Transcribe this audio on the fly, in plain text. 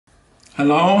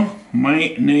Hello,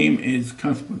 my name is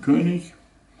Kasper König.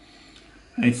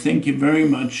 I thank you very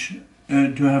much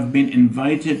to have been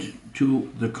invited to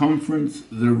the conference,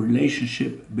 The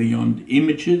Relationship Beyond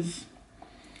Images,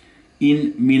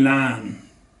 in Milan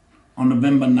on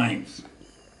November 9th.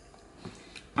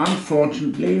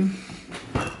 Unfortunately,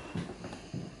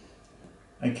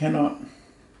 I cannot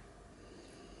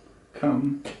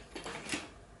come.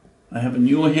 I have a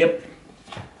new hip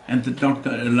and the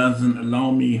doctor doesn't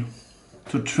allow me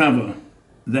to travel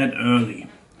that early.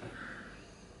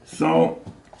 So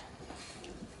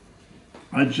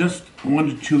I just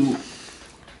wanted to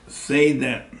say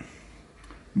that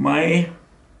my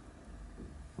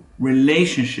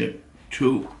relationship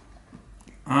to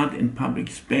art in public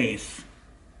space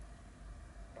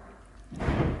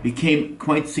became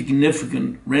quite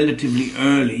significant relatively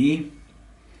early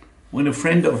when a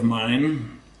friend of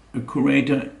mine, a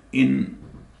curator in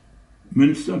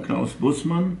Münster, Klaus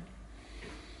Bussmann,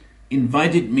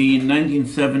 invited me in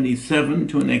 1977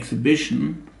 to an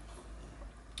exhibition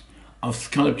of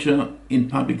sculpture in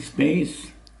public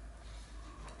space,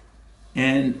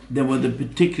 and there was a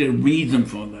particular reason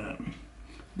for that.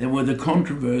 There was a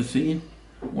controversy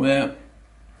where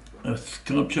a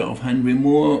sculpture of Henry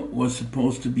Moore was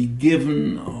supposed to be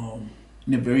given, or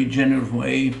in a very generous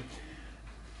way,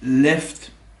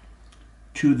 left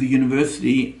to the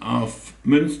University of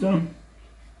Münster,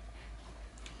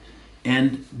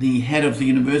 and the head of the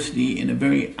university in a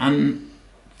very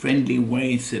unfriendly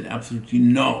way said absolutely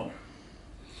no.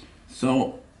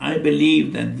 So I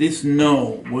believe that this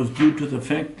no was due to the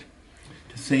fact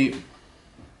to say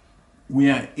we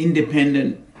are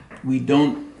independent, we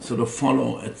don't sort of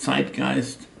follow a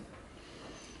zeitgeist,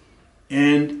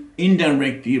 and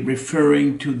indirectly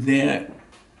referring to their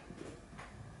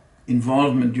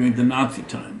involvement during the Nazi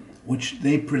time, which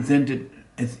they presented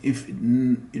as if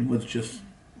it was just,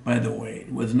 by the way,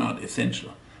 it was not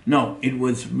essential. No, it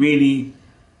was really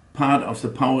part of the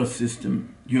power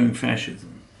system during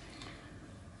fascism.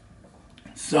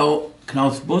 So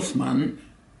Klaus Bussmann,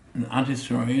 an art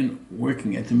historian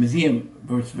working at the museum,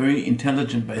 was very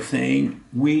intelligent by saying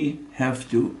we have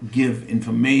to give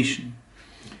information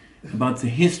about the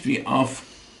history of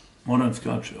modern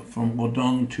sculpture, from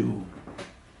Rodin to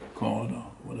Corda,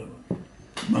 whatever,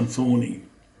 Manzoni,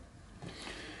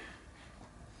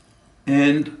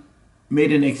 and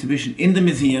made an exhibition in the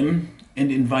museum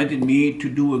and invited me to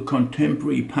do a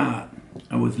contemporary part.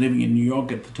 I was living in New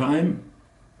York at the time.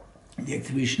 The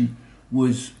exhibition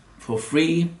was for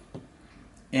free,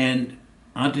 and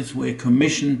artists were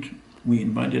commissioned. We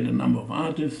invited a number of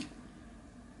artists,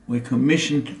 were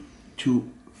commissioned to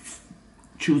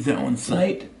choose their own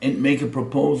site and make a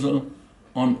proposal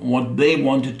on what they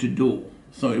wanted to do.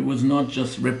 So it was not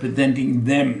just representing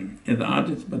them as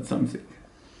artists, but something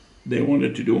they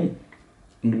wanted to do,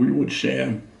 and we would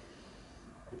share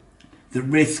the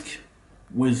risk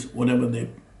with whatever they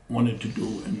wanted to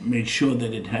do and made sure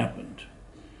that it happened.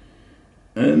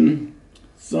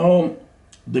 So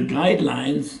the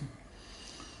guidelines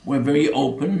were very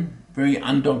open, very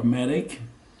undogmatic,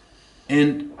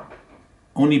 and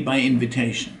only by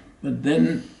invitation. But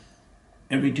then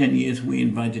every 10 years we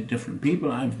invited different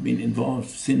people. I've been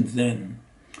involved since then.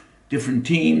 Different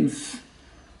teams.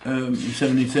 In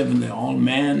 77 they're all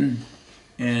men,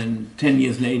 and 10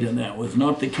 years later that was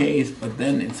not the case, but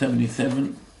then in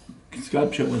 77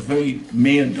 sculpture was very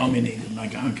male dominated,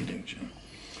 like architecture.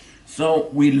 So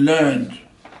we learned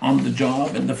on the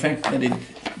job, and the fact that it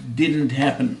didn't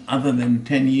happen other than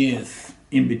 10 years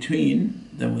in between,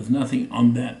 there was nothing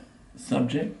on that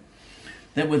subject.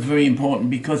 That was very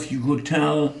important because you could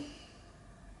tell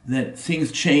that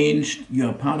things changed,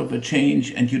 you're part of a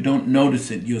change, and you don't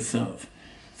notice it yourself.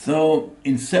 So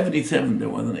in 77 there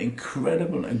was an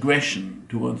incredible aggression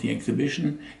towards the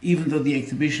exhibition, even though the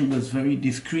exhibition was very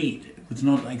discreet. It was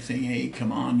not like saying, hey,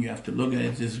 come on, you have to look at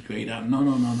it, this is great art. No,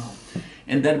 no, no, no.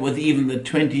 And that was even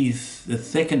the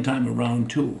second time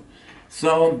around too.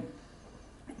 So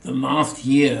the last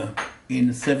year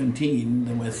in 17,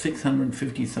 there were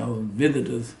 650,000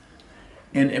 visitors,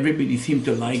 and everybody seemed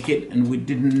to like it, and we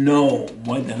didn't know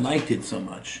why they liked it so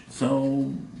much.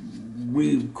 So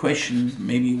we questioned,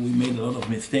 maybe we made a lot of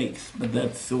mistakes, but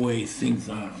that's the way things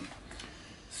are.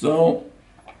 So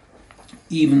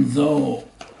even though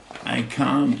I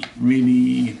can't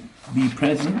really be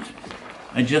present,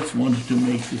 I just wanted to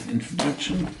make this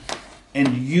introduction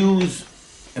and use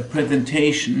a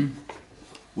presentation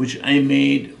which I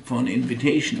made for an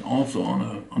invitation also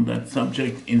on that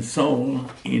subject in Seoul,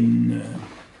 in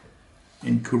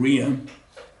Korea,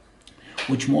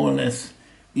 which more or less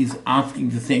is asking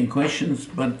the same questions,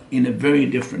 but in a very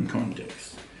different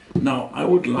context. Now, I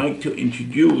would like to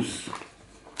introduce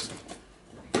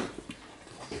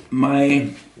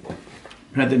my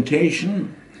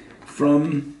presentation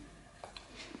from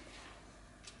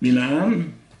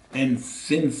Milan, and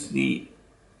since the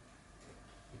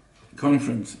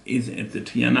conference is at the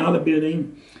Triennale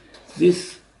building,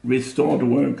 this restored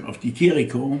work of Di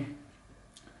Chirico,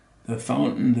 the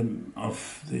fountain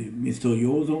of the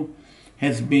Misterioso,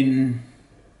 has been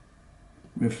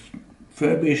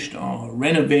refurbished or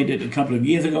renovated a couple of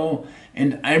years ago,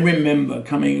 and I remember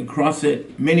coming across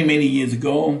it many, many years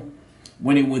ago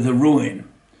when it was a ruin.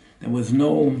 There was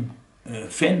no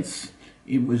fence,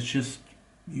 it was just,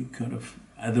 you kind of,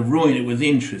 as a ruin it was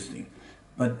interesting,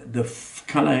 but the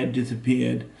color had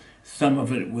disappeared, some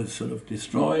of it was sort of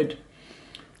destroyed,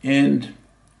 and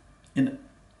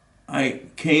I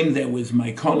came there with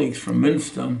my colleagues from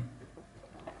Münster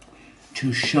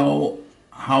to show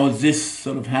how this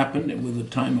sort of happened. It was a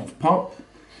time of pop,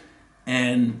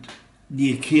 and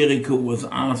Di Chirico was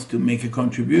asked to make a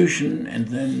contribution, and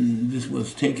then this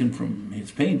was taken from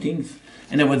his paintings,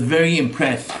 and I was very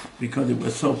impressed because it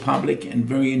was so public and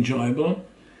very enjoyable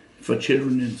for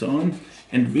children and so on.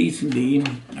 And recently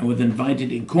I was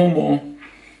invited in Como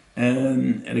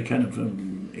at a kind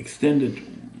of extended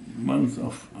month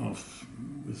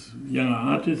with younger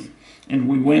artists, and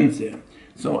we went there.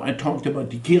 So I talked about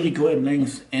Di Chirico at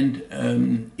length, and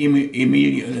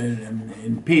Emilio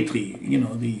and Petri, you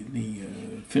know, the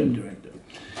film director.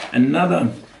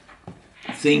 Another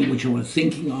thing which I was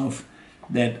thinking of,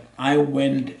 that I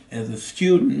went as a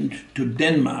student to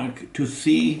Denmark to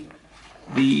see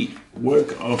the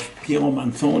work of Piero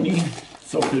Manzoni,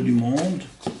 Socle du Monde,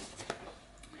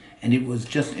 and it was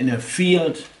just in a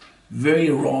field, very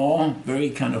raw, very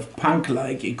kind of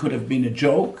punk-like. It could have been a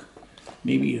joke,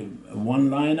 maybe a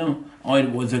one-liner, or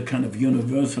it was a kind of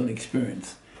universal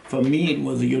experience. For me, it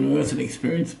was a universal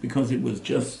experience because it was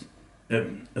just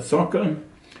a soccer,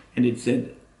 and it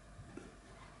said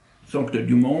Socle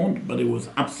du Monde, but it was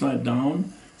upside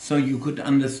down, so you could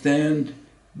understand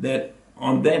that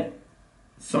on that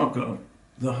soccer,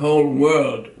 the whole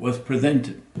world was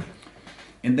presented.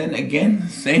 And then again,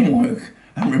 same work,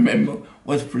 I remember,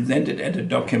 was presented at a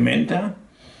documenta,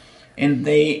 and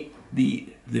the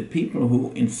people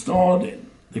who installed it,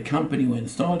 the company who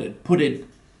installed it, put it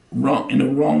wrong, in a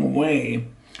wrong way,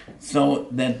 so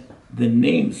that the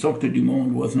name Socle du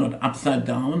Monde was not upside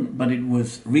down, but it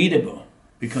was readable,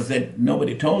 because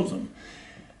nobody told them.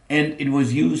 And it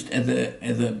was used as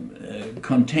a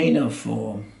container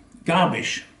for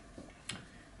garbage.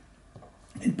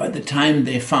 And by the time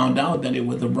they found out that it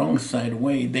was the wrong side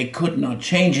way, they could not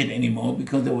change it anymore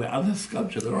because there were other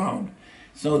sculptures around.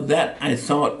 So that I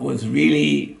thought was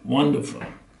really wonderful.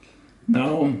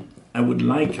 Now I would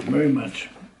like very much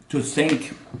to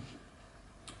thank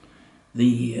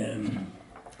the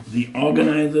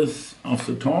organizers of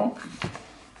the talk,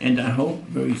 and I hope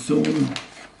very soon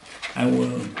I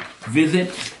will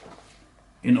visit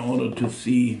in order to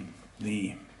see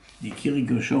the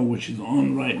Chirico show, which is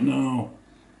on right now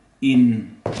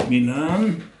in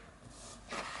Milan.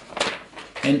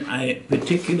 And I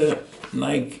particularly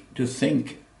like to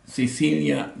thank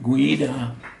Cecilia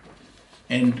Guida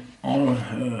and all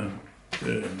her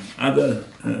other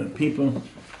people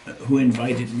who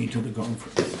invited me to the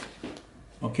conference.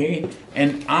 Okay?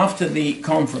 And after the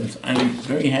conference, I'm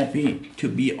very happy to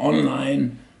be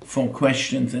online for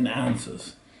questions and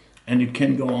answers. And it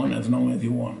can go on as long as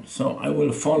you want. So I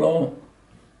will follow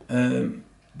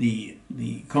the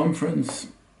conference,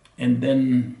 and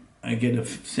then I get a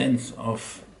sense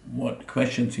of what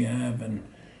questions you have, and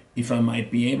if I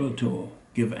might be able to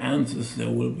give answers, there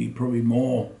will be probably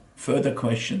more further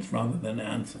questions rather than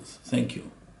answers. Thank you.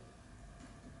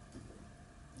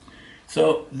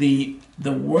 So the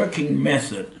working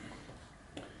method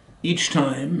each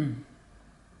time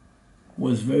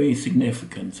was very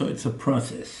significant. So it's a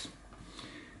process.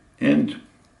 And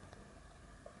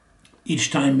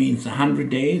each time means 100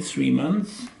 days, 3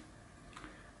 months.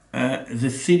 The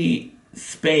city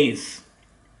space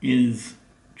is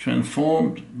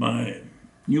transformed by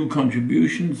new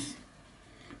contributions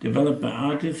developed by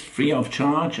artists, free of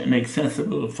charge and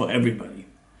accessible for everybody.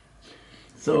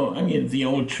 So, I mean, the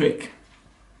old trick,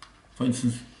 for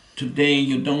instance, today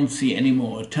you don't see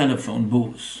anymore a telephone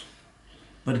booth.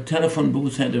 But a telephone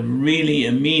booth had really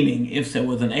a meaning. If there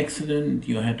was an accident,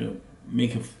 you had to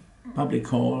make a public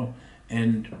call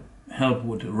and help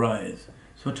would arise.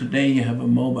 So today you have a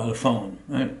mobile phone,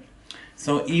 right?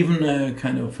 So even a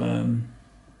kind of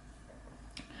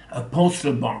a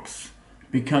postal box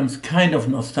becomes kind of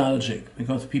nostalgic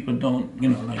because people don't, you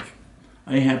know, like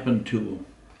I happen to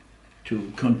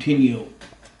continue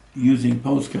using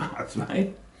postcards,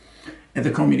 right, as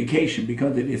a communication,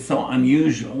 because it is so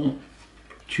unusual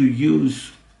to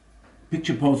use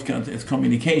picture postcards as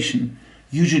communication.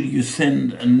 Usually you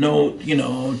send a note, you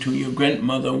know, to your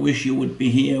grandmother, wish you would be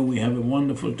here, we have a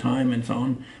wonderful time, and so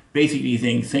on, basically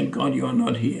saying, thank God you are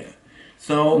not here.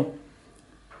 So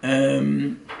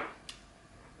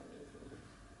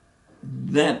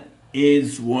that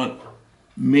is what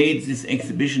made this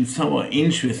exhibition so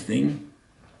interesting,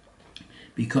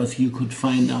 because you could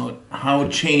find out how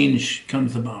change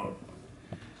comes about.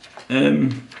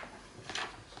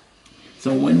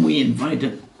 So when we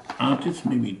invited artists,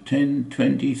 maybe 10,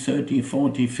 20, 30,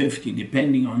 40, 50,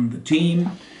 depending on the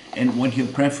team and what your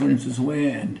preferences were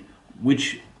and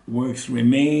which works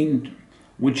remained,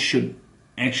 which should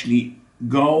actually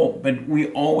go, but we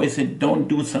always said, don't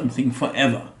do something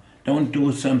forever. Don't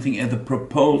do something as a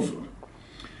proposal.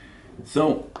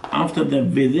 So after the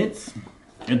visits,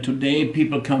 and today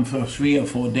people come for 3 or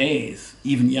 4 days,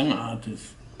 even young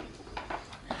artists.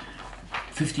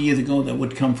 50 years ago they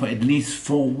would come for at least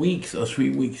 4 weeks or 3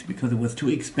 weeks because it was too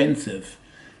expensive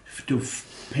to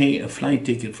pay a flight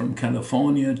ticket from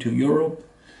California to Europe.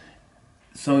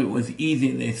 So it was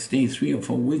easy, they stay 3 or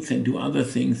 4 weeks and do other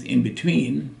things in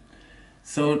between.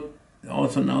 So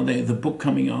also now there is a book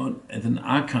coming out as an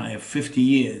archive, 50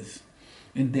 years.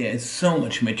 And there is so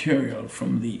much material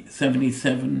from the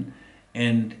 77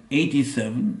 and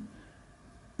 87,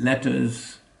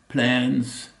 letters,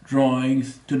 plans,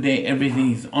 drawings. Today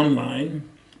everything is online.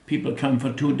 People come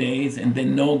for 2 days and they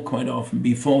know quite often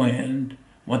beforehand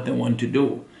what they want to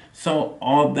do. So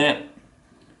all that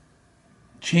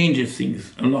changes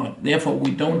things a lot. Therefore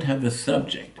we don't have a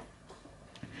subject.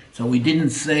 So we didn't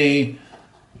say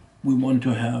we want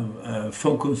to have a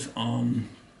focus on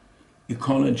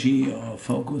ecology or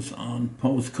focus on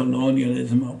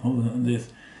post-colonialism or focus on this.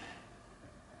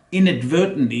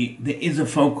 Inadvertently, there is a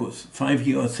focus 5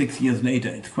 years or 6 years later.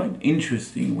 It's quite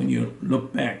interesting when you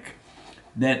look back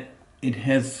that it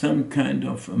has some kind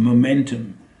of a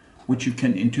momentum which you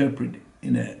can interpret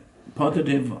in a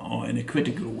positive or in a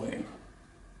critical way.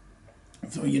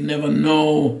 So you never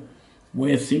know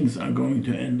where things are going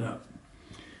to end up.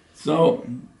 So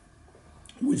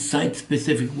with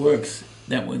site-specific works,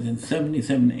 that was in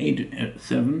 77,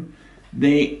 87,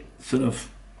 they sort of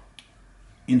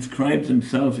inscribed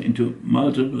themselves into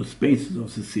multiple spaces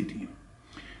of the city.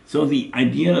 So the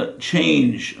ideal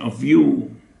change of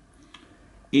view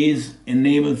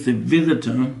enables the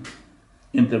visitor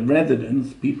and the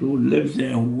residents, people who live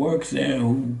there, who work there,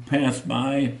 who pass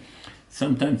by.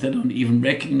 Sometimes they don't even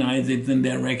recognize it, then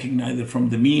they recognize it from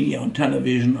the media on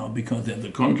television or because there's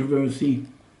a controversy.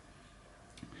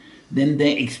 Then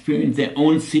they experience their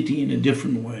own city in a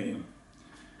different way.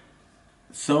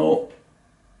 So,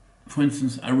 for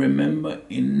instance, I remember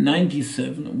in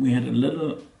 97 we had a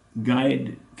little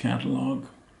guide catalog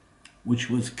which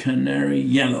was canary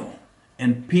yellow.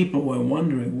 And people were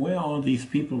wondering, where are these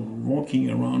people walking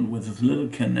around with this little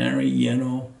canary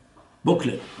yellow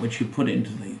booklet, which you put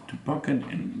into the pocket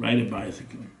and ride a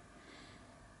bicycle.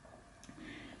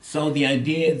 So the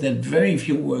idea is that very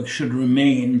few works should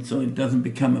remain so it doesn't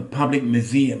become a public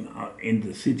museum out in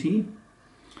the city,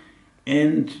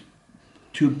 and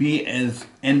to be as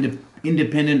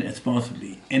independent as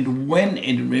possible. And when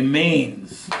it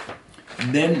remains,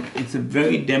 then it's a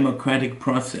very democratic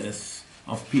process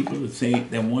of people who say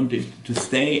they want it to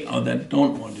stay or they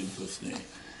don't want it to stay.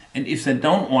 And if they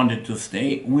don't want it to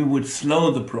stay, we would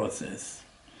slow the process.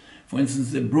 For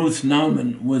instance, the Bruce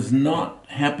Nauman was not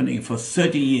happening for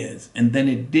 30 years, and then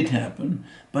it did happen,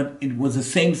 but it was the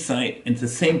same site and the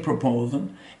same proposal,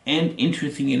 and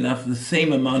interestingly enough, the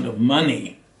same amount of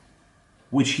money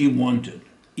which he wanted,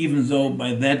 even though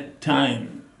by that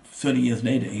time, 30 years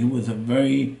later, he was a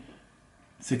very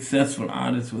successful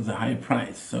artist with a high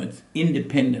price. So it's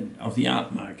independent of the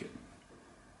art market.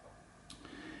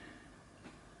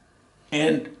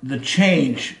 And the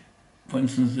change, for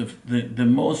instance, the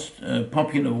most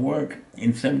popular work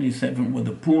in 77 were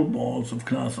the pool balls of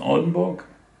Claes Oldenburg.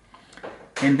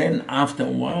 And then after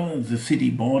a while, the city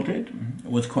bought it. It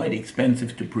was quite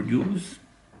expensive to produce.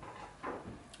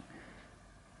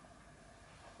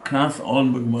 Claes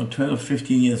Oldenburg, about 12,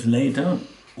 15 years later,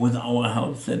 with our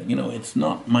help, said, you know, it's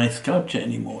not my sculpture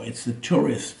anymore, it's the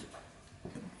tourist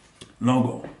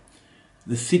logo.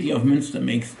 The city of Münster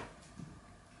makes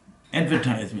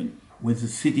advertisement with the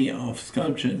city of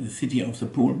sculpture, the city of the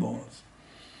pool balls.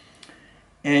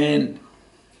 And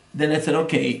then I said,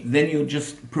 okay, then you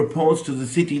just propose to the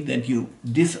city that you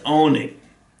disown it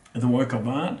as a work of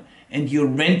art and you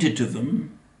rent it to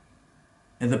them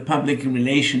as a public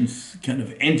relations kind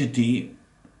of entity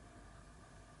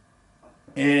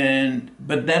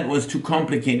But that was too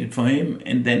complicated for him,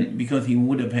 and then because he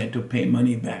would have had to pay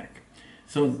money back.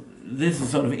 So this is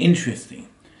sort of interesting.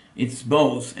 It's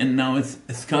both, and now it's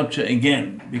a sculpture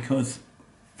again, because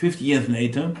 50 years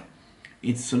later,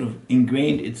 it's sort of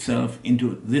ingrained itself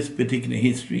into this particular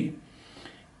history,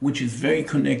 which is very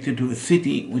connected to a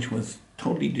city which was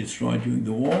totally destroyed during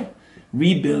the war,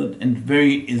 rebuilt, and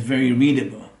is very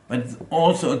readable. But it's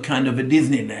also a kind of a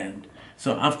Disneyland.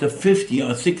 So after 50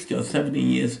 or 60 or 70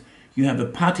 years, you have a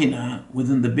patina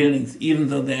within the buildings, even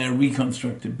though they are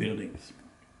reconstructed buildings.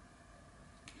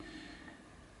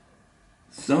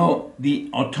 So the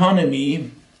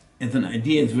autonomy as an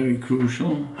idea is very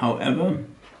crucial. However,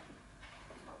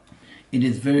 it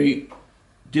is very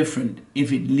different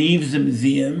if it leaves the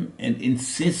museum and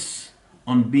insists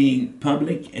on being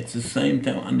public at the same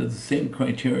time under the same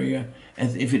criteria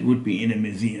as if it would be in a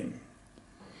museum.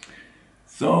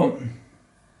 So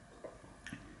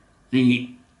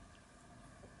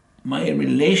my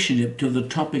relationship to the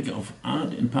topic of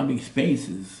art in public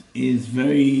spaces is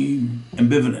very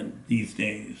ambivalent these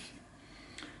days.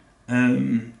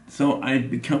 So I've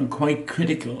become quite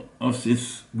critical of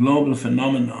this global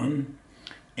phenomenon,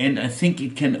 and I think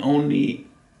it can only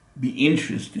be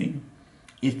interesting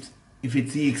if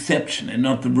it's the exception and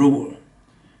not the rule.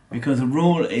 Because the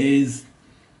rule is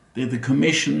that the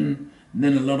commission,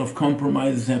 then a lot of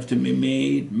compromises have to be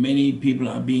made, many people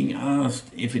are being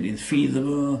asked if it is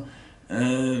feasible.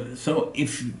 So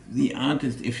if the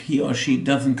artist, if he or she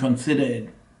doesn't consider it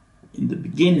in the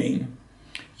beginning,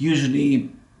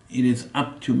 usually it is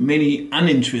up to many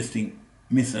uninteresting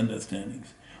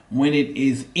misunderstandings. When it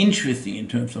is interesting in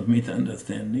terms of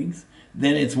misunderstandings,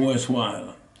 then it's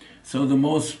worthwhile. So the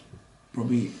most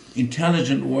probably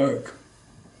intelligent work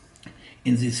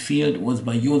in this field was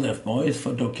by Joseph Beuys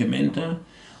for Documenta,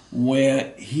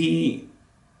 where he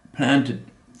planted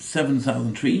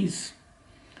 7,000 trees,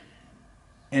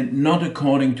 and not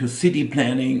according to city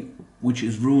planning, which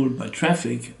is ruled by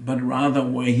traffic, but rather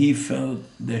where he felt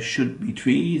there should be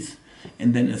trees,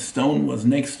 and then a stone was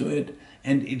next to it,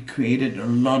 and it created a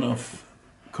lot of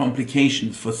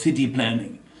complications for city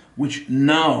planning, which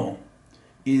now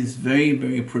is very,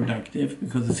 very productive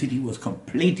because the city was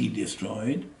completely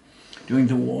destroyed during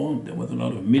the war. There was a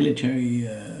lot of military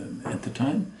at the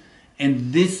time,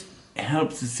 and this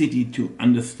helps the city to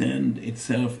understand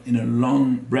itself in a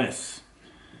long breath.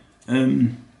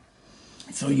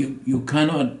 So you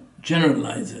cannot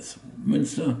generalize this.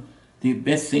 Münster, the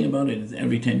best thing about it is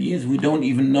every 10 years, we don't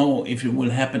even know if it will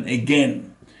happen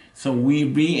again. So we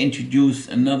reintroduced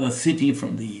another city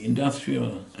from the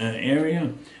industrial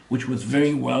area, which was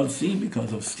very wealthy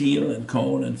because of steel and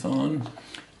coal and so on,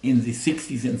 in the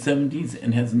 60s and 70s,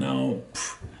 and has now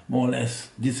more or less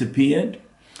disappeared.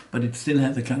 But it still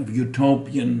has a kind of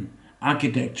utopian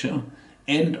architecture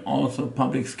and also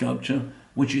public sculpture,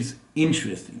 which is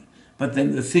interesting. But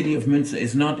then the city of Münster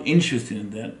is not interested in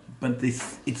that, but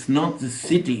it's not the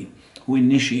city who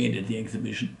initiated the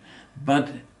exhibition, but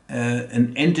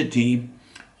an entity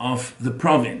of the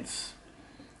province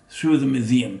through the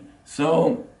museum.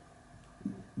 So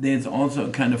there's also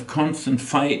a kind of constant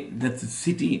fight that the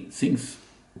city thinks,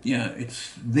 yeah,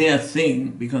 it's their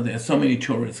thing because there are so many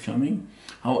tourists coming.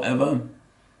 However,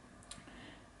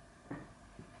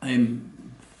 I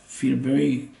feel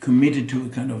very committed to a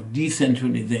kind of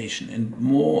decentralization and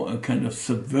more a kind of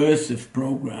subversive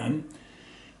program,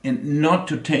 and not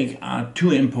to take art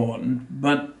too important,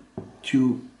 but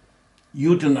to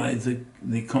utilize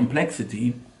the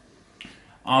complexity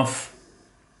of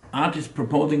artists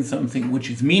proposing something which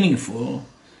is meaningful,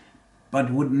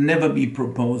 but would never be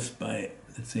proposed by,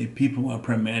 let's say, people who are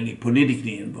primarily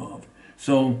politically involved.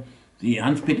 So the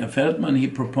Hans-Peter Feldmann, he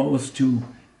proposed to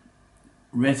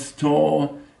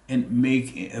restore and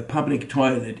make a public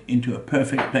toilet into a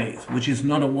perfect place, which is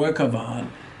not a work of art,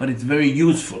 but it's very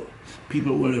useful.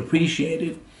 People will appreciate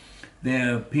it.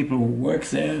 There are people who work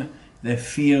there. They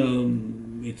feel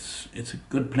it's a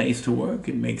good place to work.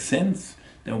 It makes sense.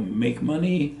 They'll make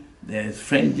money. There's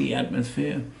friendly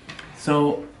atmosphere.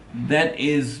 So that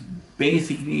is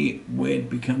basically where it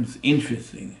becomes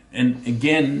interesting. And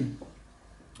again,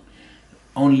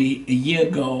 only a year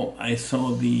ago, I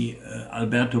saw the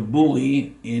Alberto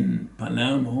Burri in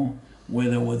Palermo, where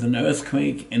there was an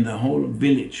earthquake and the whole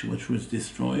village, which was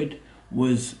destroyed,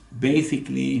 was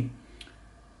basically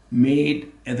made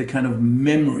as a kind of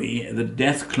memory, as a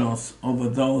death cloth over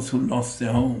those who lost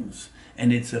their homes.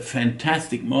 And it's a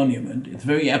fantastic monument. It's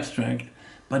very abstract,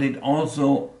 but it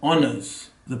also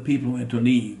honors the people who had to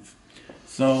leave.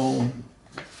 So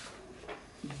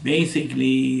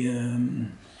basically,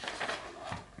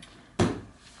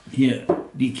 here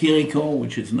Di Chirico,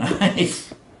 which is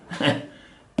nice,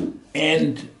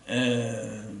 and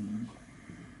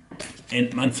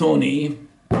Manzoni,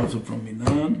 also from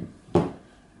Milan,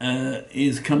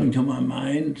 is coming to my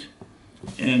mind,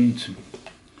 and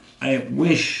I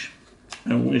wish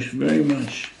very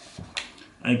much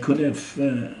I could have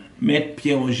met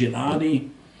Piero Girardi,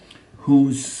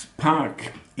 whose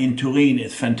park in Turin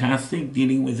is fantastic,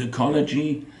 dealing with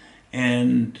ecology,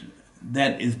 and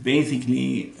that is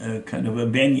basically a kind of a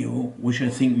venue which I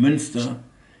think Münster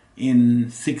in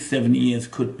 6-7 years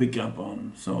could pick up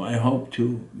on. So I hope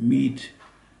to meet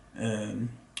Piero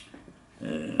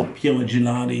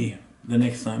Girardi the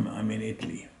next time I'm in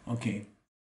Italy. Okay.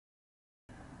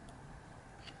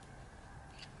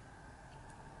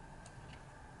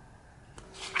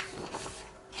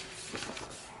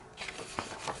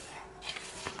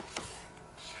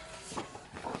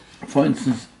 For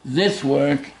instance, this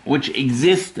work, which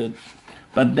existed,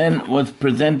 but then was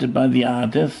presented by the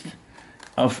artist,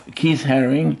 of Keith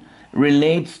Haring,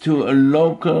 relates to a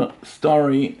local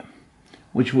story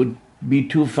which would be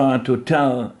too far to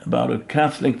tell, about a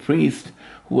Catholic priest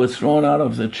who was thrown out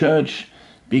of the church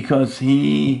because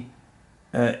he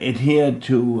adhered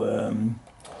to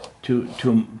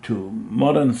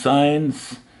modern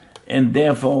science, and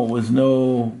therefore was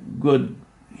no good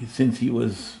since he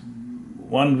was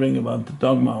wondering about the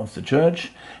dogma of the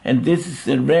church. And this is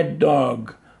the red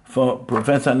dog for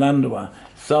Professor Landua.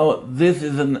 So this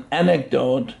is an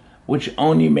anecdote which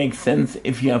only makes sense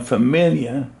if you are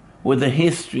familiar with the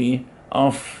history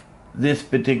of this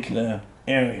particular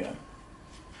area.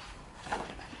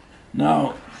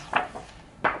 Now,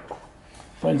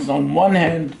 for instance, on one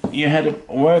hand, you had a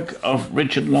work of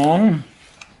Richard Long,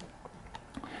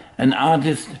 an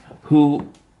artist who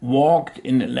walked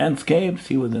in the landscapes.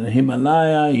 He was in the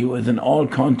Himalaya, he was in all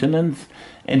continents,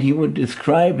 and he would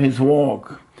describe his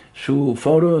walk through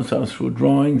photos or through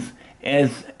drawings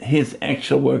as his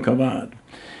actual work of art.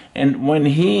 And when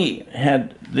he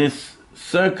had this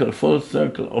circle, full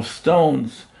circle of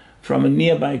stones from a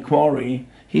nearby quarry,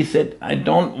 he said, I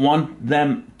don't want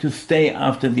them to stay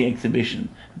after the exhibition.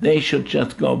 They should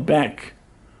just go back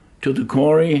to the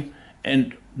quarry,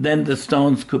 and then the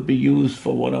stones could be used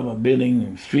for whatever,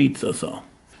 building streets or so.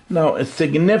 Now, a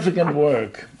significant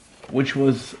work which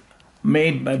was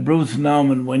made by Bruce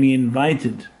Nauman when he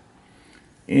invited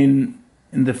in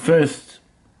the first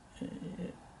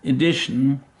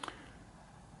edition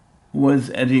was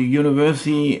at a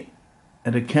university,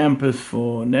 at a campus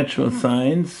for natural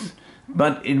science,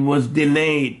 but it was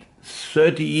delayed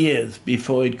 30 years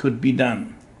before it could be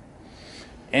done.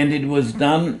 And it was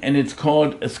done, and it's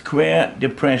called a square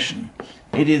depression.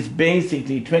 It is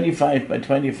basically 25 by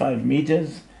 25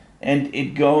 meters, and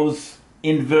it goes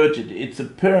inverted. It's a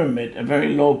pyramid, a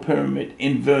very low pyramid,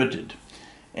 inverted.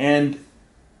 And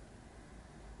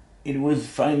it was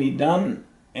finally done,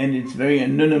 and it's very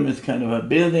anonymous kind of a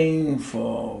building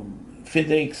for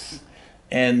physics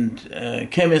and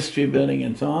chemistry building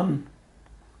and so on.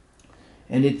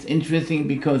 And it's interesting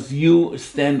because you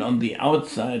stand on the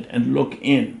outside and look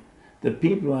in. The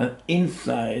people who are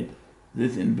inside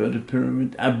this inverted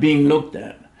pyramid are being looked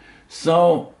at.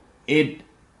 So it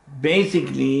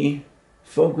basically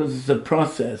focuses the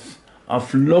process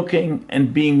of looking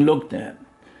and being looked at.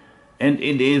 And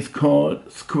it is called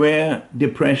square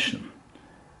depression.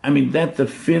 I mean, that's a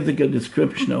physical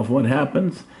description of what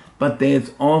happens, but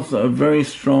there's also a very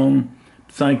strong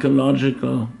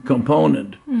psychological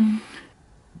component. Mm.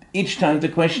 Each time the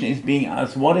question is being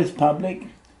asked, what is public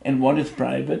and what is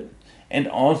private, and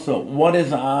also what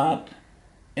is art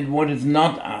and what is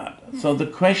not art. So the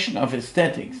question of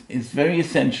aesthetics is very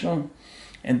essential,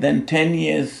 and then 10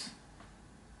 years,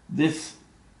 this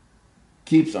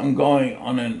keeps on going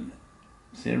on a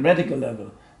theoretical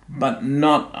level, but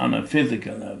not on a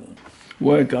physical level.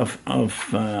 Work of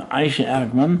Aisha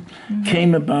Ergman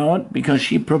came about because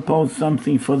she proposed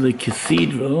something for the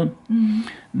cathedral.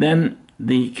 Then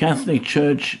the Catholic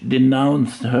Church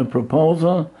denounced her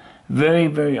proposal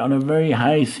on a very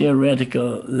high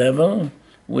theoretical level,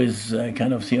 with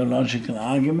kind of theological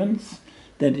arguments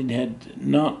that it had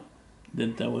not,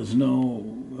 that there was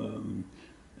no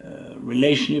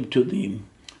relationship to the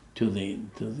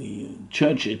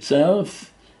church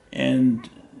itself. And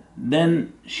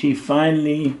then she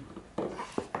finally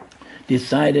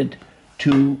decided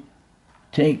to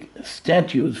take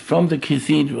statues from the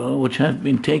cathedral, which had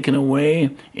been taken away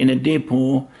in a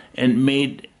depot, and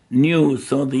made new.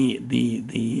 So the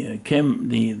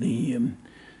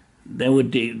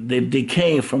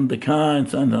decay from the car and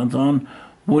so on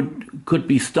could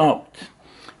be stopped.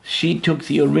 She took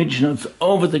the originals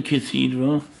over the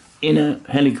cathedral in a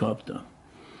helicopter,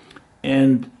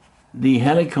 and the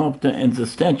helicopter and the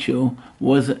statue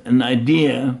was an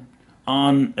idea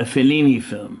on a Fellini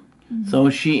film. Mm-hmm. So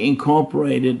she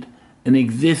incorporated an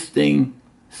existing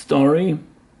story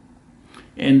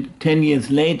and 10 years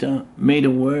later made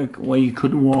a work where you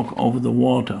could walk over the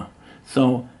water.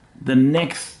 So the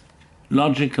next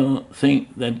logical thing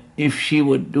that if she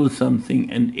would do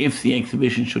something and if the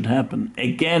exhibition should happen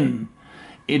again,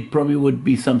 it probably would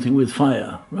be something with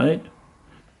fire, right?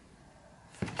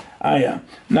 Ah, yeah.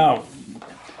 Now,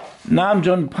 Nam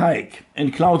June Paik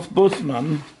and Klaus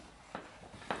Bussmann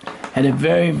had a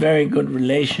very, very good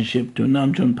relationship to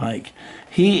Nam June Paik.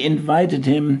 He invited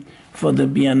him for the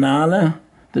Biennale,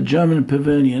 the German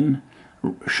pavilion,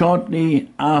 shortly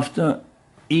after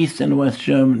East and West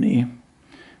Germany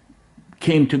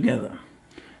came together.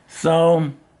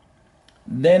 So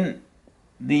then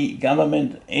the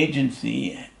government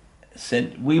agency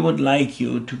said, we would like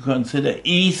you to consider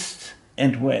East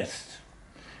and West.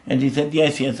 And he said,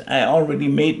 yes, I already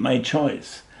made my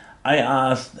choice. I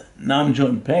asked Nam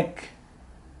June Paik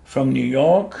from New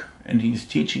York, and he's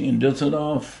teaching in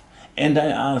Düsseldorf, and I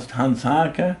asked Hans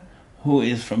Hake, who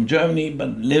is from Germany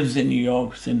but lives in New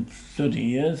York since 30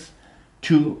 years,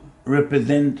 to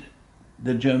represent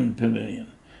the German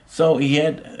pavilion. So he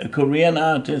had a Korean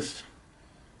artist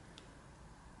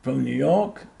from New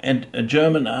York and a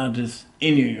German artist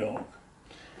in New York.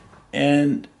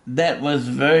 And that was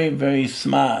very, very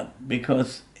smart,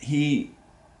 because he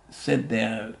said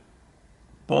they're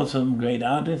both of them great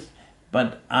artists,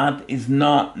 but art is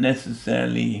not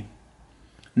necessarily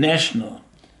national,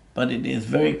 but it is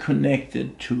very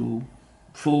connected to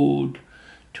food,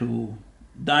 to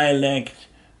dialect,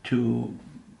 to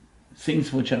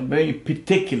things which are very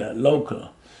particular,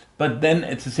 local, but then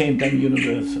at the same time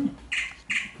universal.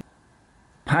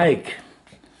 Paik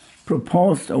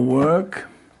proposed a work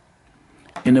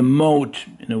in a moat,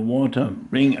 in a water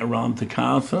ring around the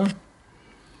castle.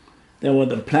 There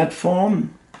was a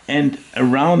platform, and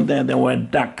around there were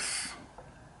ducks.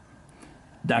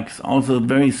 Ducks, also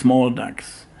very small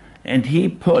ducks. And he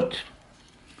put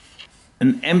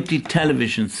an empty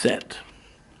television set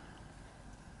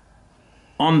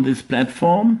on this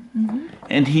platform, mm-hmm.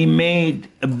 and he made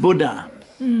a Buddha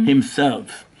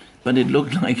himself, but it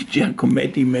looked like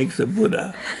Giacometti makes a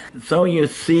Buddha. So you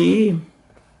see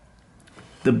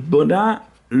the Buddha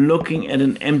looking at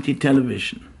an empty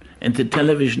television, and the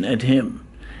television at him.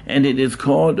 And it is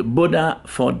called Buddha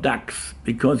for ducks,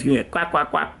 because you hear quack, quack,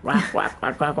 quack, quack, quack,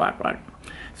 quack, quack, quack, quack.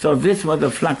 So this was a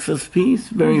Fluxus piece,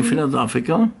 very mm-hmm.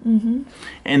 philosophical. Mm-hmm.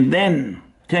 And then,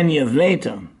 10 years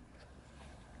later,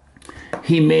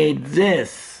 he made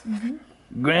this mm-hmm.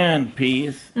 grand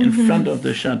piece in mm-hmm. front of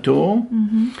the chateau.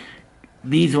 Mm-hmm.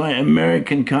 These were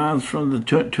American cars from the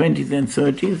 20s and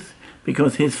 30s,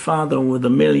 because his father was a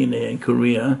millionaire in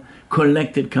Korea,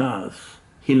 collected cars.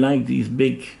 He liked these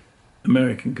big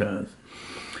American cars.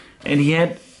 And he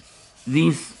had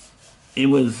these, it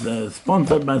was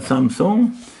sponsored by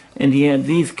Samsung, and he had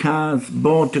these cars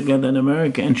bought together in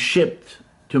America and shipped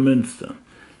to Münster.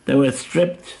 They were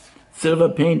stripped, silver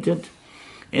painted,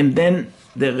 and then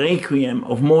the Requiem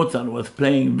of Mozart was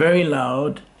playing very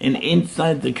loud, and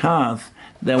inside the cars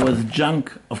there was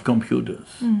junk of computers.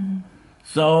 Mm-hmm.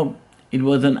 So it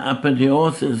was an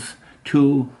apotheosis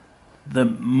to the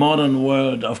modern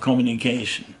world of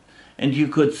communication. And you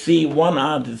could see one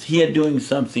artist here doing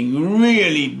something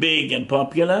really big and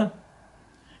popular,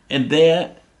 and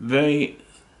there very,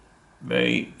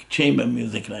 very chamber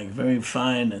music, like very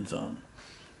fine and so on.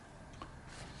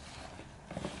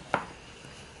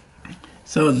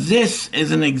 So this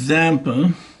is an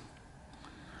example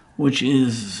which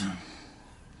is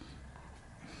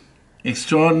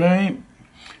extraordinary,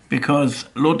 because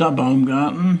Lothar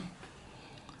Baumgarten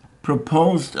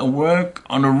proposed a work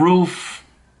on a roof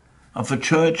of a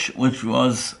church which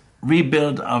was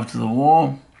rebuilt after the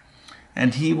war,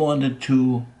 and he wanted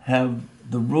to have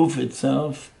the roof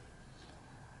itself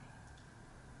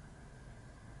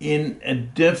in a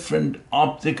different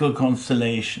optical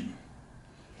constellation.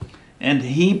 And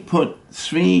he put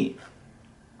 3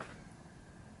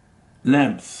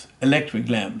 lamps, electric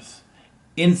lamps,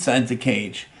 inside the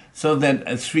cage, so that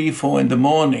at 3, 4 in the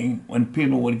morning, when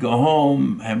people would go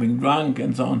home, having drunk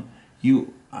and so on,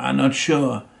 you are not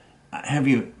sure, have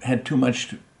you had too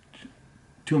much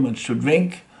to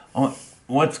drink, or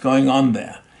what's going on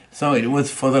there? So it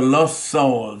was for the lost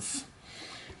souls.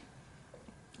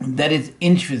 That is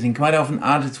interesting. Quite often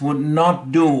artists would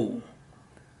not do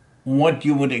what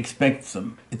you would expect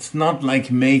them. It's not like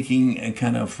making a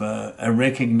kind of a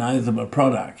recognizable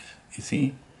product, you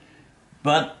see?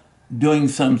 But doing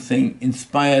something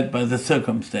inspired by the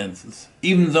circumstances.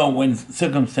 Even though when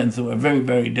circumstances were very,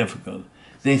 very difficult,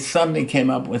 they suddenly came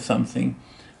up with something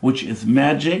which is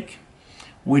magic,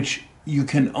 which you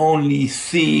can only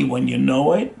see when you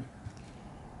know it,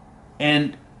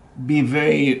 and be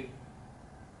very,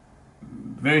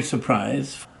 very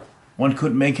surprised. One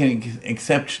could make an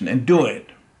exception and do it.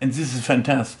 And this is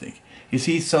fantastic. You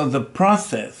see, so the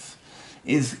process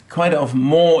is quite of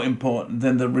more important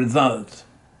than the result.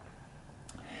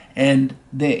 And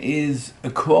there is a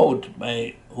quote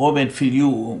by Robert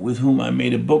Filiou, with whom I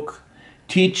made a book,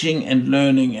 Teaching and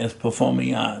Learning as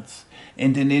Performing Arts.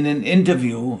 And in an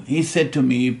interview, he said to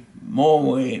me,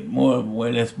 more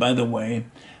or less, by the way,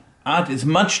 art is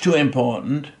much too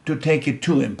important to take it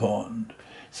too important.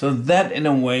 So that, in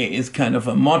a way, is kind of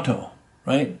a motto,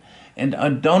 right? And I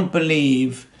don't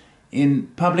believe in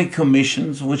public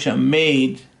commissions which are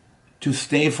made to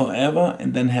stay forever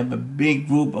and then have a big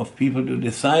group of people to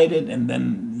decide it, and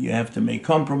then you have to make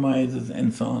compromises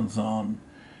and so on and so on.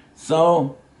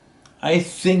 So I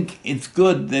think it's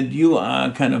good that you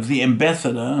are kind of the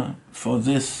ambassador for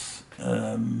this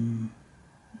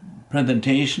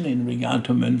presentation in regard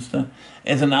to Münster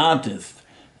as an artist,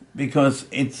 because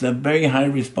it's a very high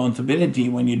responsibility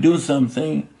when you do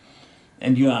something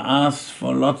and you are asked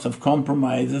for lots of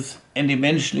compromises, and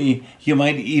eventually you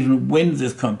might even win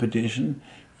this competition.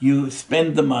 You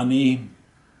spend the money,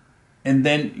 and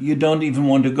then you don't even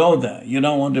want to go there. You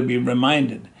don't want to be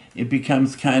reminded. It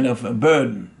becomes kind of a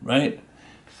burden, right?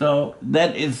 So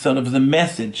that is sort of the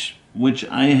message which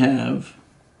I have.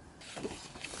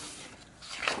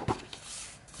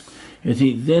 You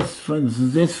see, this, for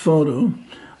instance, this photo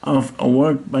of a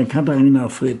work by Katharina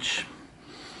Fritsch.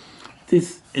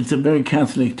 It's a very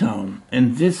Catholic town,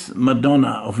 and this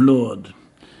Madonna of Lourdes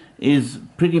is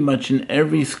pretty much in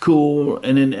every school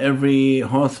and in every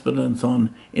hospital and so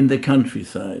on in the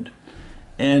countryside.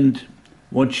 And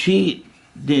what she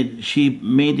did, she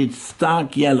made it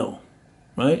stark yellow,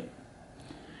 right?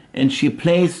 And she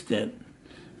placed it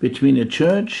between a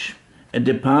church, a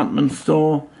department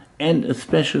store, and a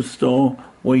special store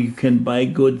where you can buy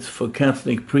goods for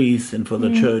Catholic priests and for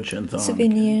the church and so on.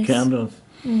 Souvenirs. Candles.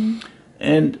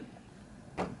 And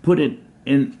put it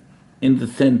in the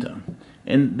center.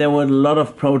 And there were a lot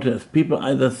of protests. People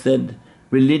either said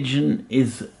religion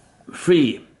is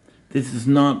free. This is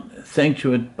not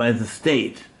sanctioned by the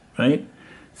state, right?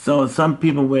 So some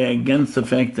people were against the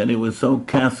fact that it was so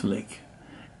Catholic.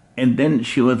 And then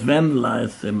she was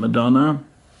vandalized, the Madonna,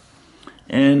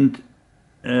 and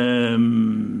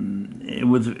it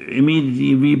was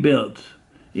immediately rebuilt,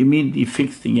 immediately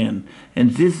fixed again.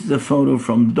 And this is a photo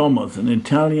from Domos, an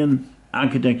Italian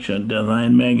architecture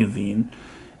design magazine.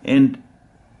 And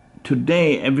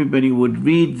today everybody would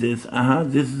read this,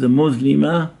 this is a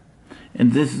Muslima,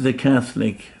 and this is a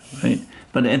Catholic, right?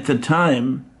 But at the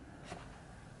time,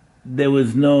 there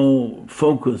was no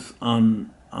focus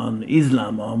on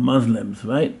Islam or Muslims,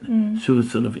 right? Through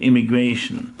sort of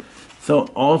immigration. So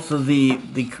also the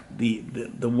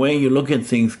way you look at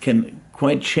things can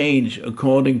quite change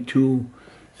according to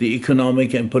the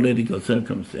economic and political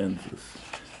circumstances.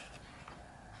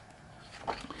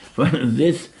 But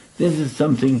this is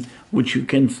something which you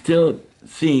can still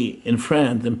see in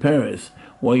France, in Paris,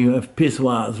 where you have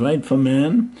pissoirs, right, for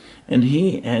men. And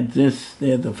he had this,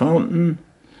 there's a fountain,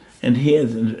 and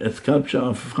here's a sculpture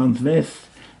of Franz West,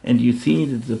 and you see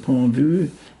it at the Point Vue,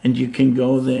 and you can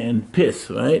go there and piss,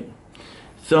 right?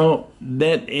 So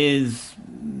that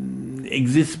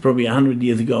exists probably 100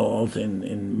 years ago also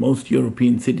in most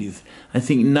European cities. I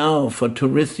think now, for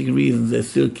touristic reasons, they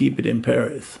still keep it in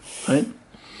Paris, right?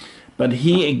 But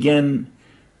he, again,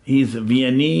 he's a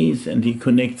Viennese, and he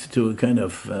connects to a kind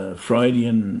of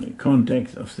Freudian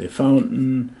context of the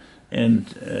fountain,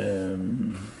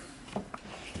 and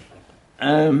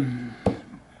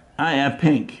I.R.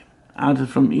 Pink,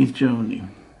 artist from East Germany.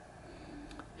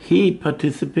 He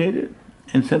participated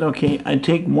and said, okay, I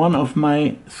take one of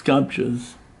my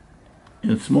sculptures in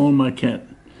a small maquette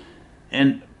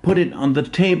and put it on the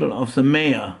table of the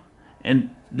mayor, and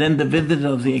then the visitor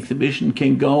of the exhibition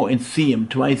can go and see him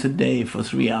twice a day for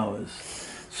 3 hours.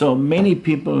 So many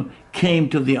people came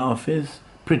to the office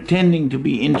pretending to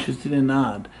be interested in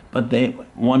art, but they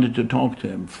wanted to talk to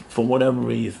him for whatever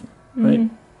reason, right?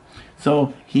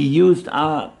 So he used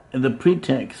art as a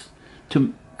pretext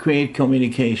to create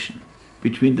communication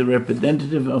between the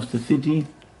representative of the city,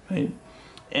 right,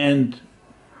 and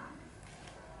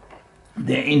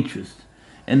their interest.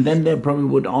 And then they probably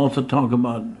would also talk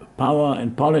about power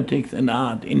and politics and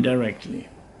art indirectly.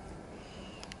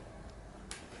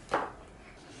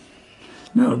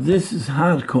 Now, this is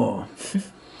hardcore.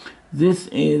 This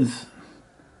is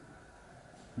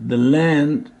the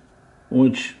land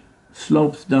which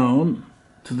slopes down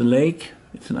to the lake.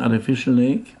 It's an artificial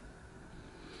lake.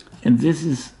 And this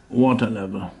is water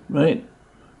level, right?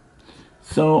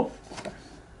 So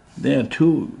there are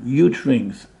two huge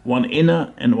rings, one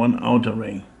inner and one outer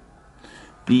ring.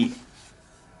 The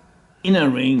inner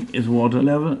ring is water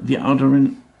level. The outer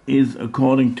ring is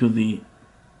according to the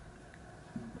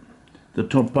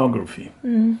topography.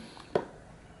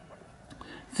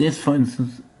 This, for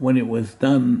instance, when it was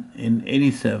done in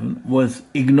 '87, was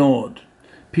ignored.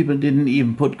 People didn't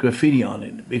even put graffiti on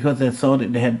it because they thought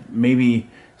it had maybe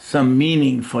some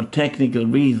meaning for technical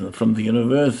reasons from the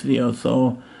university or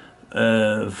so,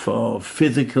 for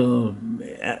physical,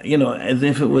 as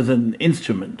if it was an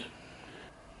instrument.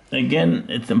 Again,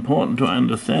 it's important to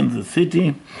understand the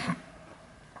city,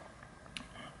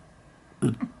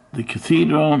 the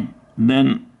cathedral,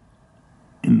 then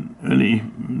in the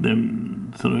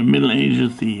sort of Middle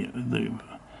Ages, the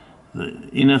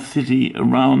inner city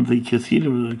around the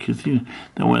cathedral,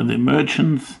 there were the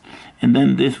merchants, and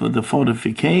then this was the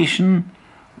fortification,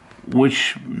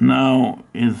 which now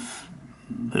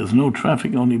there's no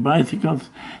traffic, only bicycles.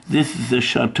 This is the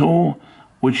chateau,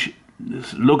 which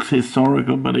looks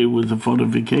historical, but it was a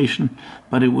fortification,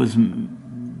 but it was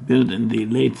built in the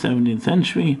late 17th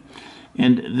century.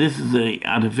 And this is the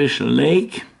artificial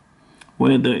lake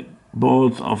where the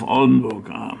balls of Oldenburg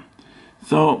are.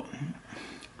 So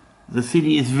the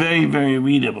city is very, very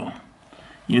readable.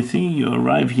 You see, you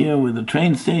arrive here with the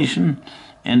train station,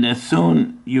 and as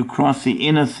soon you cross the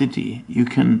inner city, you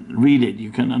can read it,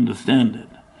 you can understand it.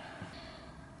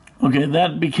 Okay,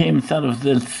 that became sort of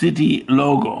the city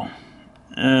logo.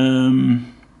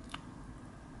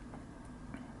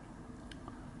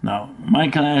 Now,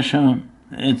 Michael Asher,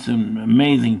 it's an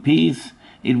amazing piece.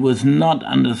 It was not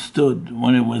understood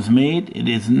when it was made. It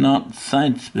is not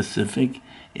site-specific.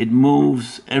 It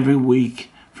moves every week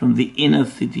from the inner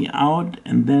city out,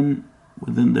 and then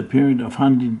within the period of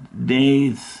 100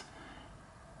 days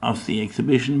of the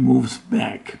exhibition moves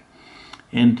back.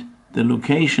 And the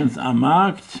locations are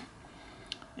marked,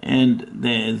 and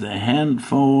there is a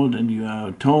handfold, and you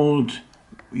are told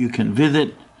you can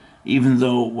visit, even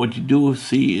though what you do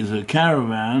see is a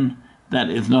caravan. That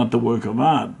is not the work of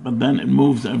art, but then it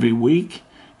moves every week,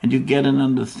 and you get an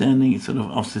understanding sort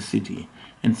of the city.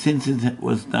 And since it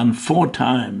was done 4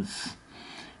 times,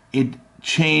 it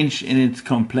changed in its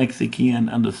complexity and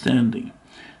understanding.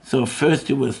 So first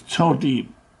it was totally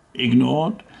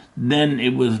ignored, then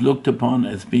it was looked upon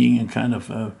as being a kind of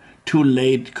a too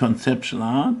late conceptual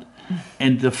art,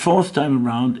 and the 4th time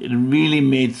around it really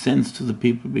made sense to the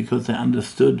people because they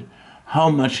understood how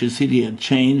much the city had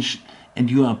changed, and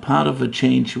you are part of a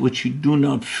change which you do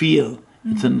not feel.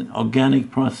 It's an organic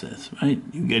process, right?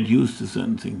 You get used to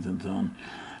certain things and so on.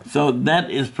 So that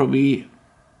is probably,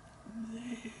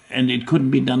 and it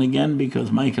couldn't be done again because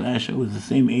Michael Asher was the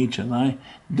same age as I,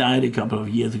 died a couple of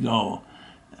years ago.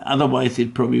 Otherwise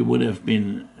it probably would have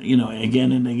been,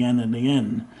 again and again and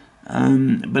again.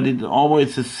 But it's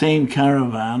always the same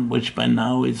caravan, which by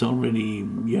now is already,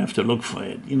 you have to look for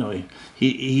it.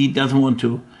 He doesn't want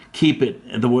to keep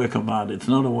it the work of art. It's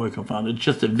not a work of art. It's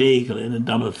just a vehicle in a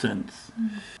double sense.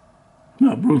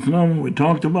 Now, Bruce Norman, we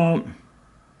talked about.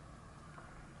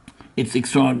 It's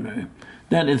extraordinary.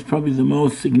 That is probably the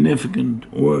most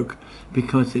significant work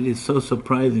because it is so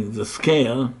surprising, the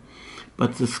scale,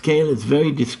 but the scale is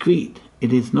very discrete.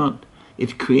 It is not,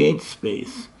 it creates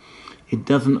space. It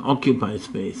doesn't occupy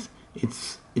space.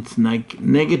 It's like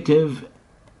negative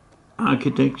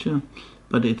architecture,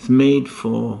 but it's made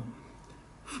for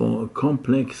a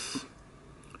complex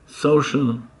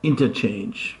social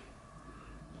interchange.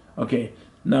 Okay,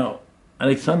 now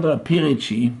Alexandra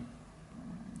Pirici,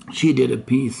 she did a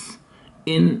piece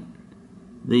in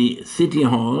the city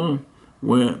hall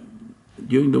where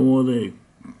during the war they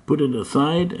put it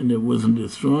aside and it wasn't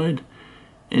destroyed,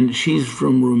 and she's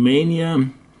from Romania,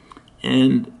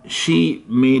 and she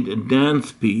made a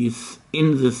dance piece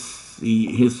in the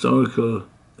historical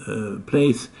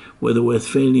place where the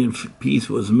Westphalian peace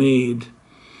was made,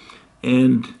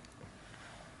 and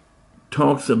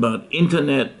talks about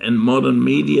internet and modern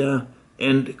media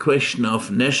and the question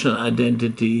of national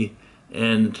identity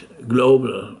and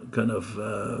global kind of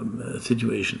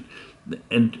situation.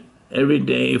 And every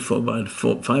day for about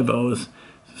 5 hours,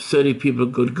 30 people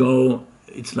could go.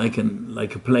 It's like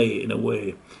a play in a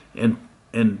way,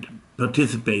 and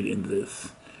participate in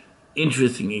this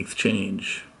interesting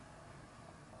exchange.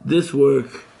 This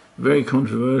work, very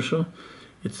controversial,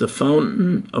 it's the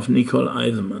Fountain of Nicole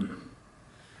Eisenman.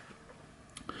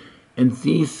 And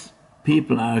these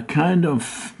people are kind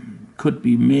of could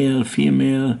be male,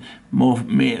 female, more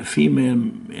male, female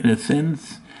in a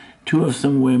sense. Two of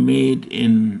them were made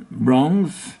in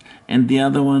bronze, and the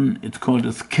other one, it's called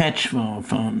a sketch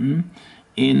fountain,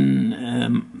 in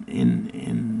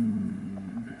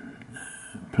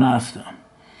plaster.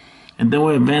 And they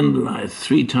were vandalized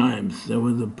 3 times. There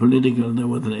was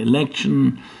there was an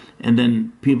election, and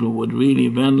then people would really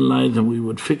vandalize, and we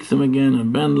would fix them again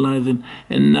and vandalize it.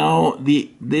 And now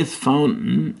this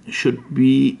fountain should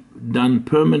be done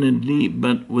permanently,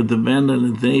 but with the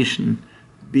vandalization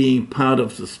being part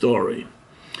of the story.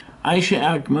 Aisha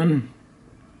Erkman,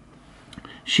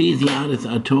 she's the artist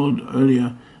I told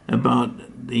earlier about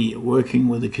the working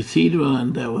with the cathedral,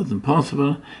 and that was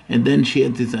impossible. And then she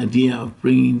had this idea of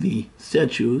bringing the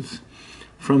statues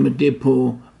from a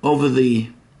depot over the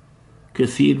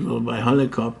cathedral by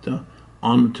helicopter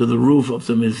onto the roof of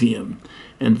the museum.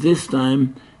 And this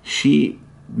time she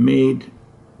made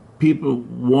people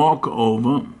walk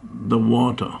over the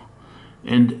water.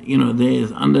 And, you know, there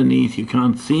is underneath, you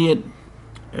can't see it,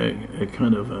 a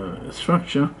kind of a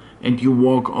structure, and you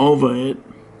walk over it,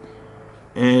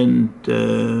 and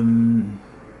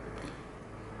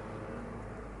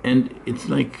it's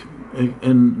like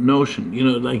a notion, you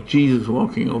know, like Jesus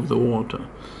walking over the water.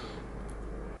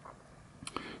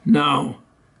 Now,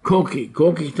 Koki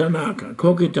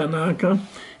Tanaka,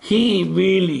 he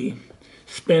really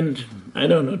spent, I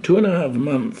don't know, 2.5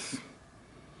 months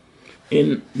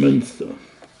in Münster.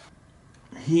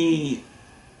 He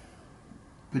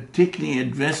particularly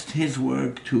addressed his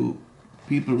work to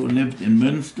people who lived in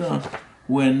Münster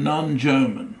who were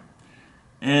non-German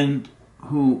and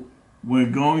who were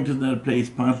going to that place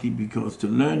partly because to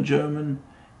learn German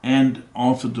and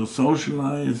also to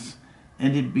socialize,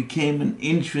 and it became an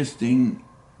interesting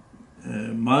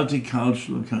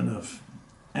multicultural kind of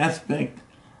aspect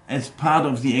as part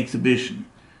of the exhibition.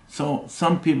 So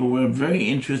some people were very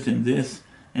interested in this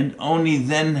and only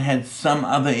then had some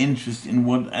other interest in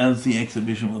what else the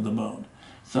exhibition was about.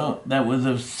 So that was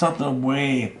a subtle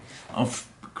way of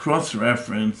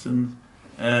cross-reference and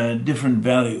different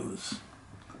values.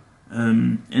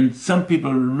 And some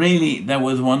people really, that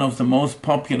was one of the most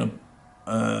popular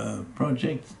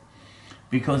projects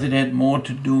because it had more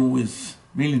to do with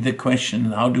really the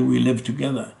question, how do we live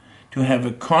together? To have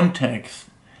a context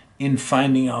in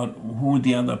finding out who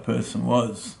the other person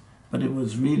was. But it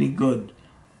was really good.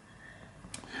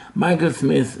 Michael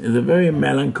Smith is a very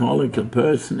melancholical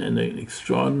person and an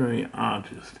extraordinary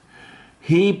artist.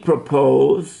 He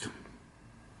proposed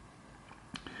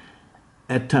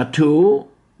a tattoo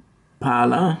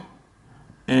parlor,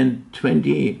 and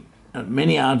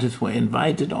many artists were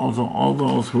invited, also all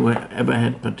those who ever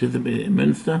had participated in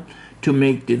Münster, to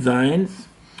make designs,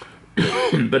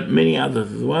 but many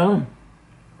others as well.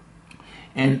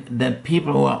 And that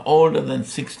people who are older than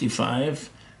 65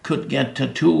 could get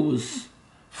tattoos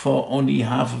for only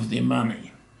half of their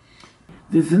money.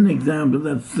 This is an example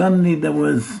that suddenly there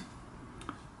was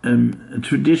a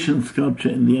traditional sculpture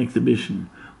in the exhibition,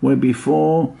 where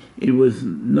before it was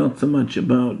not so much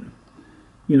about,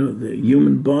 you know, the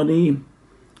human body,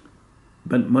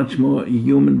 but much more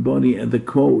human body as a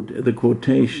quote, as a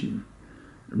quotation,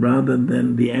 rather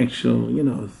than the actual, you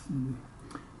know,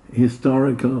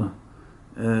 historical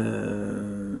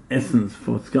essence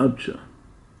for sculpture.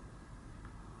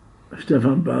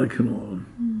 Stefan Balkenhol.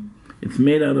 It's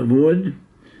made out of wood,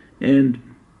 and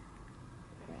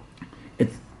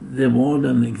the wall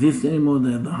doesn't exist anymore,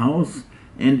 there's the house,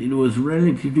 and it was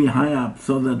relatively high up,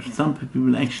 so that some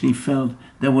people actually felt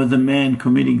there was a man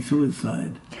committing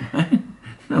suicide.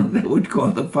 Now they would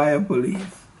call the fire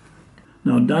police.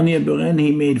 Now Daniel Buren,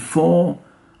 he made 4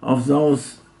 of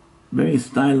those very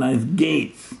stylized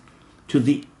gates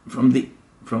to from the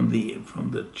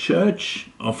church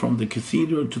or from the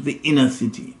cathedral to the inner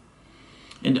city.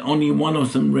 And only one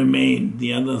of them remained,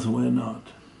 the others were not.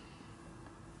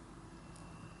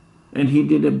 And he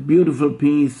did a beautiful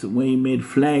piece where he made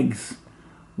flags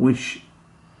which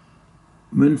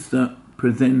Münster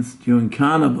presents during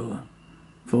Carnival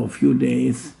for a few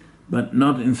days, but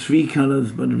not in 3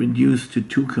 colors, but reduced to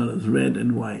 2 colors, red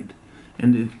and white.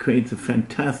 And it creates a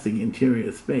fantastic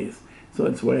interior space. So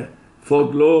it's where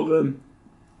folklore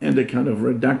and a kind of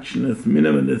reductionist,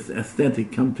 minimalist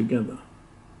aesthetic come together.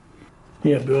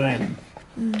 Here, Buren.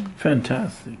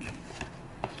 Fantastic.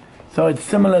 So it's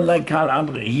similar like Karl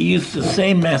Andre. He used the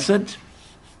same method,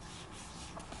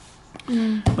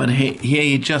 but here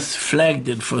he just flagged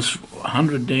it for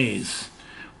 100 days,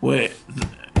 where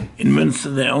in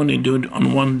Münster they only do it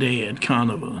on 1 day at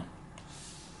Carnival.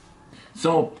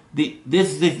 So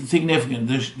this is significant.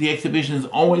 The exhibition is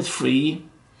always free.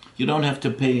 You don't have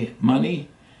to pay money,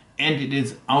 and it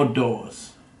is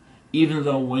outdoors, even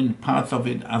though when parts of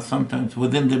it are sometimes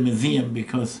within the museum,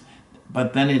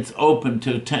 but then it's open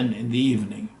till 10 in the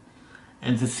evening,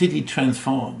 and the city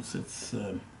transforms.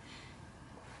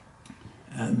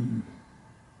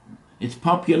 It's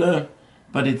popular,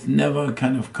 but it's never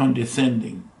kind of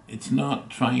condescending. It's not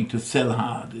trying to sell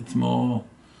hard. It's more,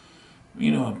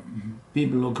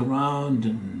 people look around,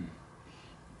 and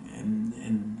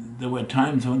there were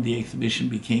times when the exhibition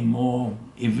became more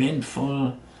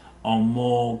eventful or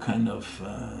more kind of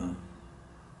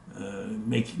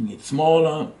making it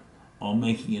smaller or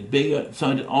making it bigger.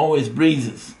 So it always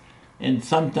breezes. And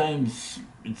sometimes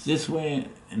it's this way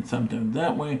and sometimes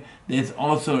that way. There's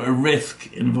also a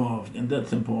risk involved, and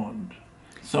that's important.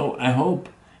 So I hope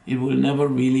it will never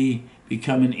really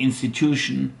become an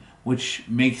institution which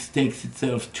takes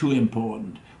itself too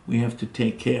important. We have to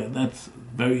take care. That's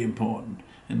very important.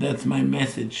 And that's my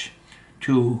message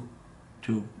to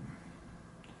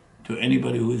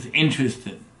anybody who is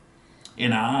interested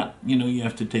in art. You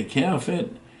have to take care of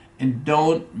it, and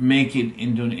don't make it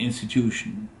into an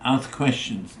institution. Ask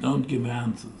questions, don't give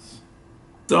answers.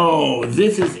 So,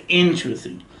 this is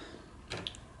interesting.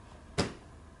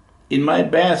 In my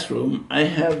bathroom, I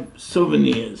have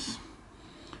souvenirs.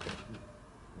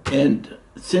 And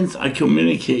since I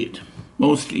communicate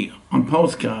mostly on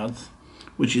postcards,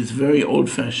 which is very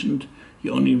old-fashioned,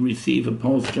 you only receive a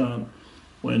postcard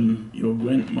when your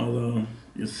grandmother,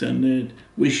 you send it,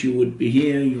 wish you would be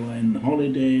here, you are in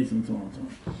holidays, and so on and so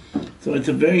on. So it's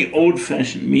a very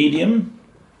old-fashioned medium,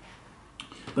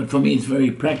 but for me it's very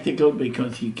practical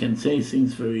because you can say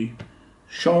things very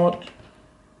short,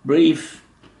 brief,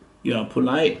 you are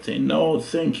polite, say no,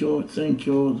 thank you,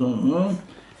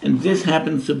 and this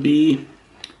happens to be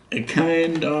a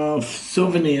kind of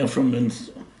souvenir from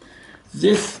Münster.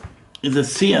 This is a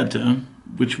theater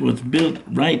which was built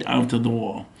right after the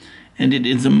war. And it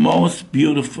is the most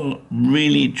beautiful,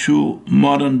 really true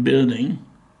modern building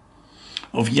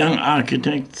of young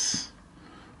architects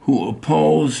who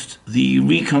opposed the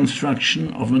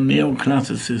reconstruction of a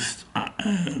neoclassicist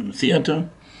theater.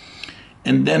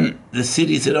 And then the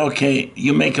city said, okay,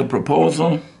 you make a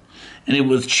proposal, and it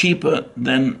was cheaper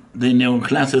than the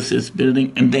neoclassicist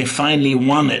building, and they finally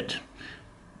won it.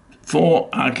 4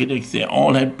 architects, they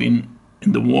all had been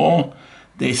in the war.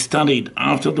 They studied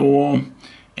after the war,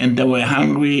 and they were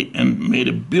hungry and made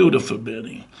a beautiful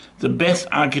building. The best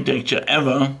architecture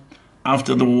ever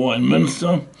after the war in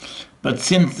Münster, but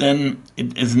since then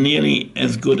it is nearly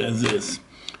as good as this.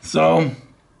 So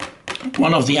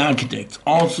one of the architects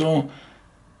also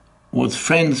was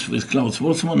friends with Klaus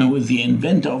Wussmann, who is the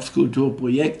inventor of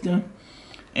Skulpturprojekte,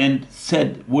 and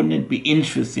said, wouldn't it be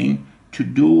interesting to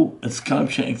do a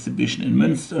sculpture exhibition in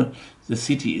Münster? The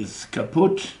city is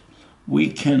kaput.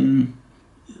 We can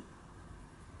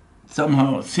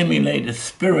somehow simulate a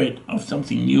spirit of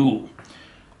something new.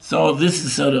 So this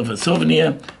is sort of a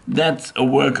souvenir. That's a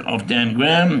work of Dan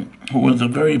Graham, who was a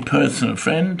very personal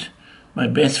friend, my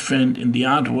best friend in the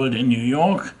art world in New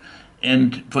York.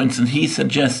 And, for instance, he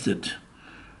suggested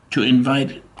to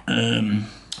invite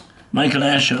Michael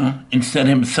Asher instead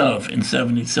himself in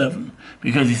 '77,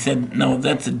 because he said, no,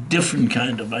 that's a different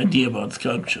kind of idea about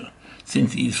sculpture,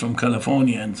 since he's from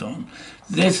California and so on.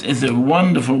 This is a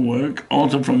wonderful work,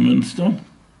 also from Münster,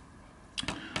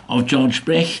 of George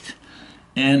Brecht,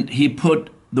 and he put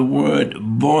the word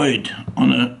void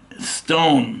on a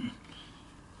stone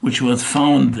which was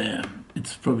found there.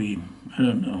 It's probably, I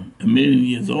don't know, 1 million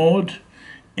years old,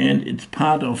 and it's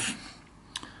part of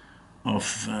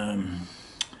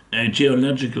a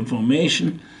geological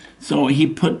formation. So he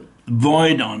put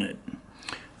void on it.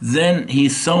 Then he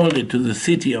sold it to the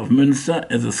city of Münster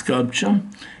as a sculpture,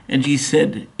 and he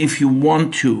said, if you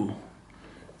want to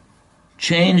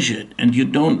change it and you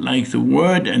don't like the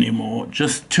word anymore,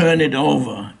 just turn it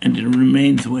over and it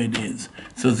remains the way it is.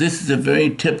 So this is a very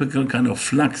typical kind of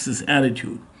Fluxus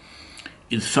attitude.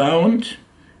 It's found,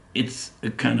 it's a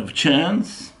kind of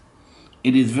chance,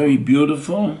 it is very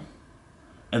beautiful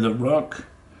as a rock,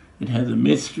 it has a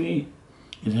mystery,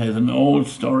 it has an old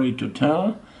story to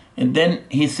tell. And then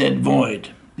he said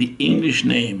void, the English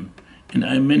name, and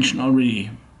I mentioned already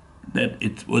that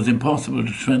it was impossible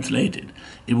to translate it.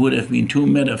 It would have been too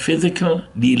metaphysical,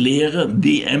 die Leere,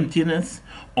 the emptiness,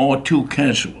 or too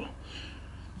casual.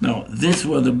 Now, this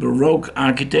was a Baroque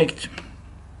architect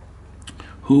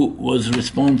who was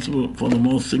responsible for the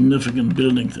most significant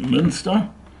buildings in Münster.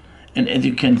 And as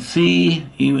you can see,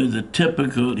 he was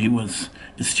he was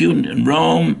a student in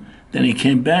Rome, then he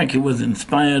came back, he was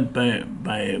inspired by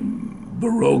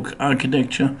Baroque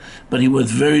architecture, but he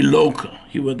was very local.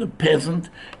 He was a peasant,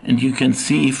 and you can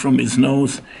see from his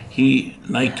nose he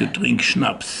liked to drink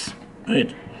schnapps,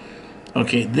 right?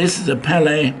 Okay, this is a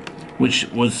palais which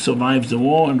survived the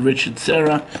war, and Richard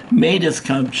Serra made a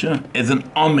sculpture as an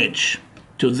homage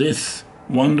to this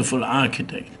wonderful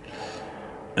architect.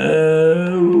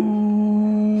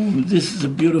 This is a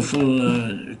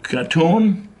beautiful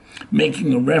cartoon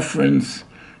making a reference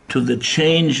to the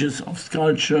changes of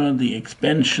sculpture, the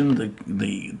expansion,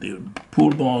 the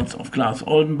pool balls of Claes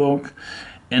Oldenburg,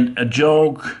 and a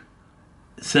joke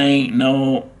saying,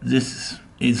 no, this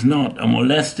is not a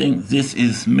molesting, this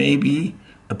is maybe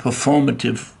a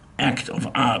performative act of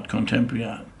art, contemporary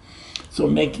art. So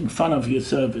making fun of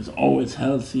yourself is always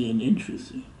healthy and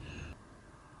interesting.